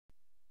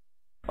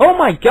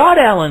my god,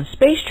 Alan!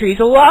 Space Tree's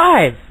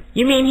alive!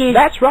 You mean he...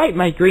 That's right,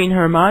 my green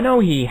Hermano,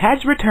 he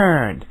has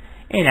returned.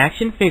 In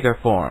action figure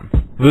form.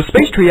 The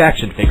Space Tree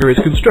action figure is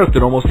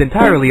constructed almost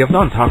entirely of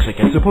non-toxic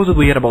and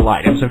supposedly edible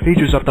items and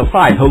features up to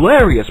 5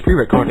 hilarious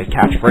pre-recorded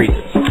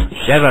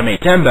catchphrases. Shiver me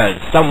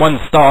timbers, someone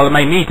stole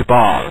my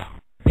meatball.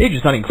 It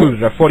does not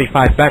include a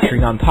 45 battery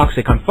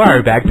non-toxic on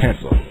fire bag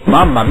pencil.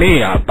 Mamma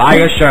mia, buy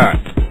a shirt.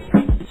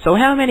 So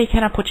how many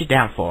can I put you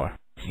down for?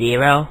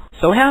 0.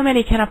 So how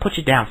many can I put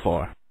you down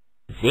for?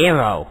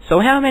 0. So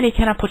how many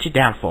can I put you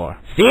down for?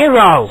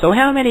 0. So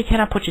how many can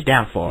I put you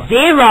down for?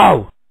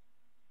 0.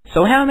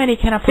 So how many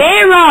can I put...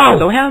 0!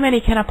 So how many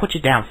can I put you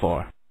down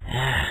for?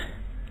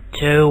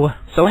 2.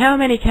 So how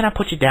many can I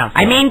put you down for?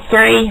 I mean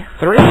 3.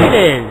 3 it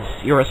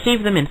is. You'll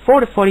receive them in 4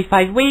 to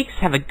 45 weeks.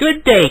 Have a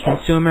good day,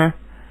 consumer.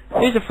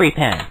 Here's a free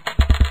pen.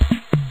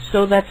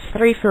 So that's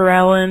 3 for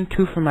Ellen,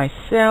 2 for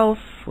myself,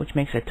 which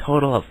makes a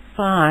total of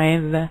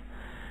 5.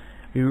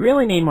 We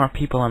really need more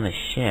people on the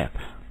ship.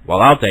 Well,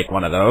 I'll take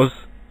one of those.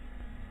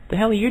 The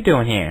hell are you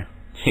doing here?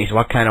 Jeez,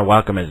 what kind of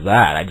welcome is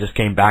that? I just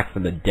came back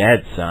from the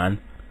dead, son.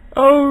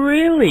 Oh,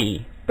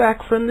 really?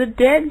 Back from the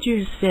dead,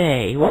 you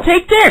say? Well,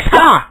 take this!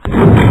 Ha!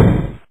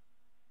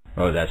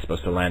 Oh, is that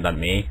supposed to land on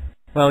me?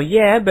 Well,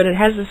 yeah, but it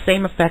has the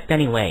same effect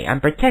anyway. I'm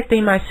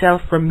protecting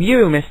myself from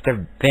you,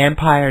 Mr.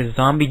 Vampire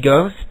Zombie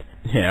Ghost.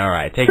 Yeah,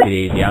 alright, take it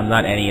easy. I'm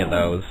not any of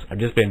those. I've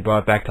just been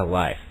brought back to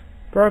life.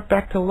 Brought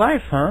back to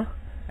life, huh?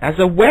 As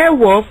a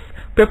werewolf,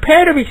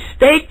 prepare to be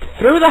staked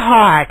through the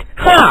heart.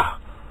 Ha!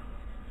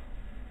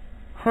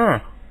 Huh.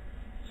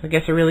 So I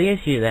guess it really is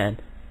you then.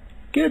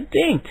 Good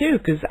thing, too,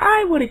 'cause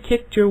I would have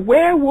kicked your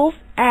werewolf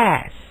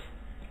ass.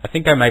 I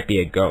think I might be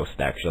a ghost,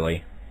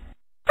 actually.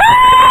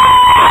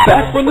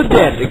 Back from the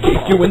dead to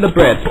kick you in the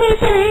bread.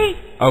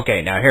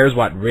 Okay, now here's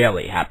what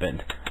really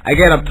happened. I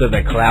get up to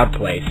the cloud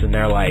place, and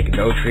they're like,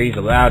 no trees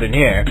allowed in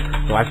here,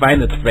 so I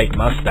find this fake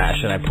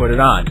mustache, and I put it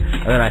on,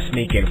 and then I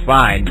sneak in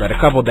fine, but a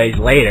couple days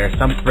later,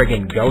 some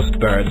friggin' ghost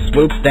bird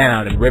swoops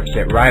down and rips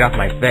it right off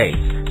my face,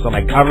 so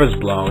my cover's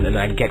blown, and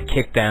I get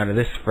kicked down to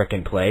this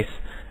frickin' place.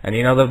 And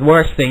you know, the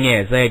worst thing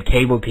is, they had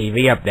cable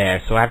TV up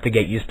there, so I have to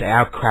get used to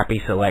our crappy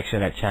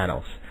selection of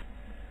channels.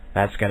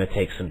 That's gonna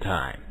take some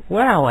time.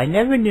 Wow, I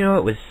never knew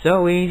it was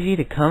so easy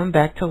to come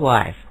back to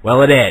life.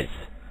 Well, it is,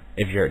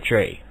 if you're a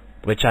tree,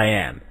 which I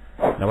am.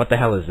 Now what the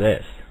hell is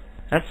this?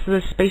 That's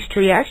the Space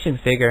Tree action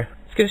figure.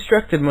 It's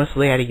constructed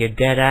mostly out of your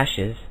dead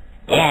ashes.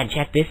 Yeah,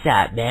 check this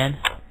out, man.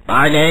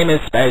 My name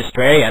is Space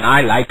Tree, and I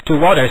like to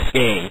water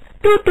ski.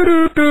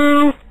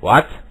 Doo-doo-doo-doo.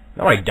 What?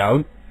 No, I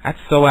don't. That's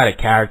so out of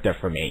character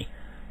for me.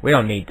 We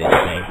don't need this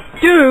thing.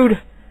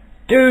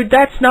 Dude,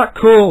 that's not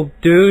cool,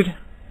 dude.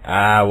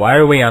 Why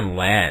are we on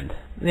land?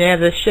 Yeah,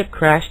 the ship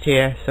crashed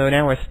here, so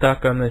now we're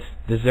stuck on this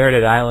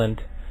deserted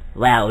island.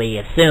 Well, we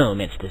assume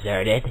it's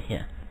deserted.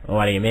 Yeah.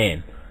 What do you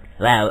mean?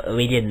 Well,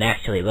 we didn't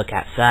actually look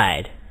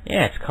outside.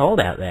 Yeah, it's cold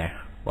out there.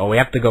 Well, we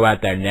have to go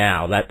out there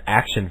now. That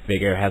action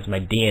figure has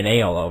my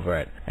DNA all over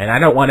it, and I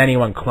don't want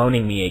anyone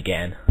cloning me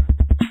again.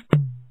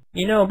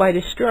 You know, by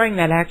destroying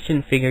that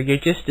action figure, you're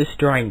just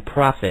destroying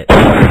profit.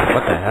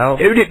 What the hell?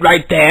 Hold it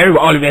right there,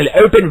 or we'll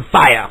open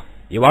fire.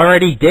 You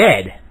already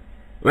did.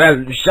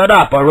 Well, shut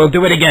up, or we'll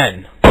do it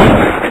again.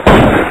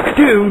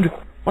 Dude,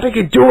 what are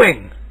you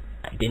doing?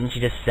 Didn't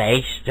you just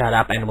say, shut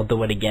up and we'll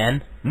do it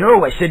again?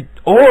 No, I said,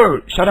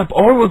 or, shut up,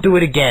 or we'll do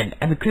it again.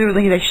 And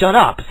clearly they shut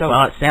up, so...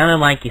 Well, it sounded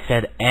like you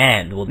said,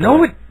 and we'll do it.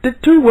 No, the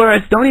two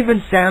words don't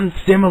even sound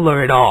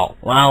similar at all.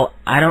 Well,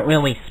 I don't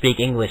really speak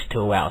English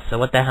too well, so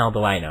what the hell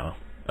do I know?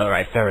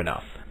 Alright, fair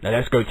enough. Now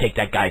let's go take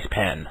that guy's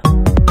pen.